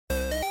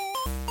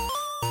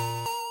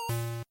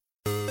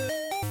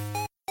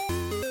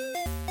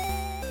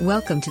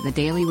Welcome to the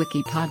Daily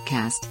Wiki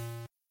podcast,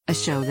 a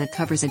show that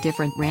covers a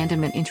different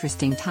random and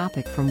interesting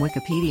topic from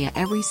Wikipedia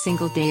every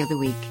single day of the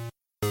week.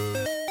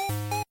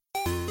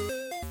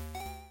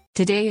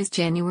 Today is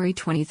January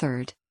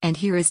 23rd, and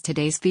here is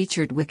today's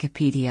featured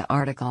Wikipedia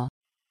article.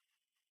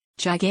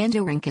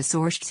 Gigantorhynchus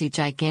orchsea.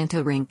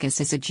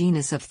 Gigantorhynchus is a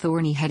genus of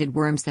thorny-headed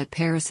worms that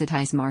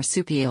parasitize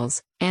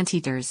marsupials,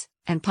 anteaters,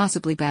 and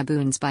possibly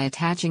baboons by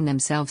attaching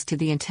themselves to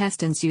the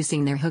intestines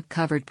using their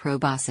hook-covered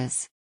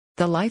proboscis.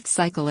 The life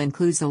cycle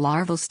includes the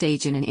larval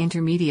stage and an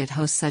intermediate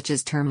host such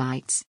as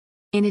termites.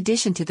 In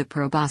addition to the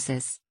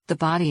proboscis, the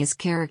body is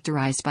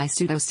characterized by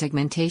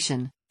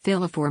pseudosegmentation,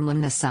 filiform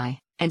limnaci,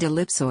 and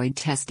ellipsoid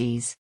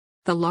testes.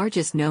 The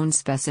largest known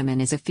specimen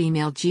is a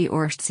female G.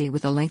 orchsea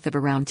with a length of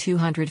around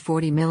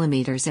 240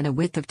 mm and a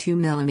width of 2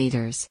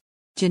 mm.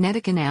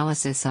 Genetic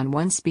analysis on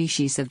one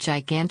species of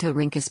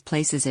Gigantorhynchus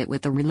places it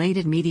with the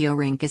related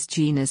Meteorhynchus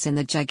genus in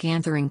the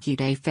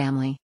Gigantorhynchidae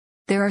family.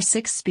 There are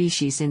 6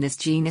 species in this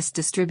genus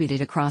distributed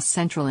across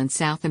Central and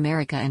South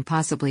America and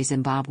possibly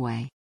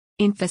Zimbabwe.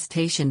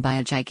 Infestation by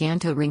a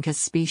Gigantorhynchus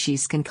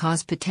species can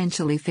cause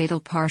potentially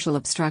fatal partial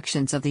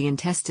obstructions of the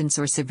intestines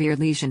or severe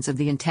lesions of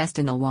the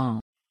intestinal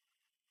wall.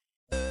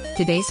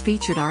 Today's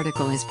featured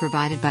article is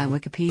provided by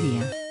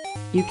Wikipedia.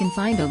 You can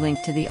find a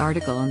link to the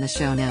article in the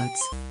show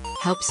notes.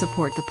 Help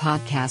support the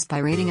podcast by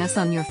rating us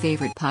on your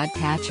favorite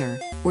podcatcher,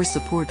 or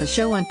support the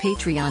show on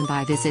Patreon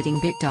by visiting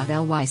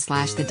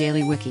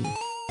bit.ly/thedailywiki.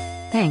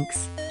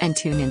 Thanks, and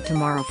tune in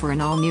tomorrow for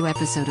an all-new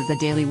episode of the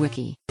Daily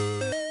Wiki.